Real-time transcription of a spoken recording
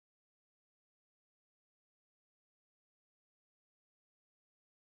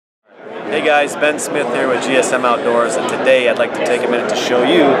Hey guys, Ben Smith here with GSM Outdoors, and today I'd like to take a minute to show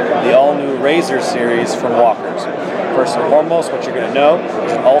you the all-new Razor series from Walkers. First and foremost, what you're going to know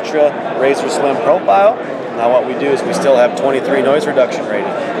is an Ultra Razor Slim profile. Now what we do is we still have 23 noise reduction rating.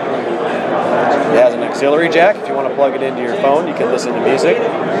 It has an auxiliary jack. If you want to plug it into your phone, you can listen to music.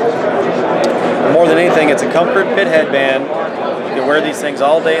 More than anything, it's a comfort fit headband. You can wear these things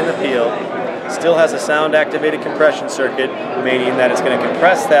all day in the field. Still has a sound-activated compression circuit, meaning that it's going to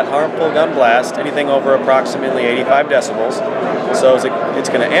compress that harmful gun blast, anything over approximately 85 decibels. So it's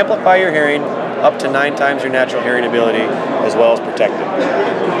going to amplify your hearing up to 9 times your natural hearing ability, as well as protect it.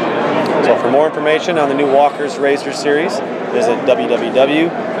 So for more information on the new Walkers Razor series, visit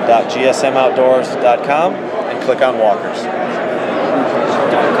www.gsmoutdoors.com and click on Walkers.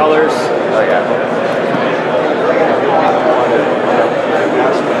 Different colors. Oh yeah.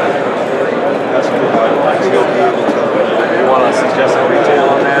 You want to suggest a retail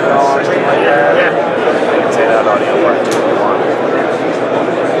on that at all or anything like that? Yeah. I can say that audio work too if you want.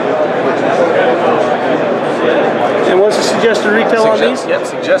 And what's the suggested retail on these? Yep,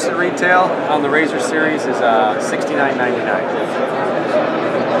 suggested retail on the Razor series is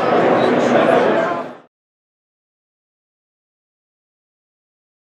 $69.99.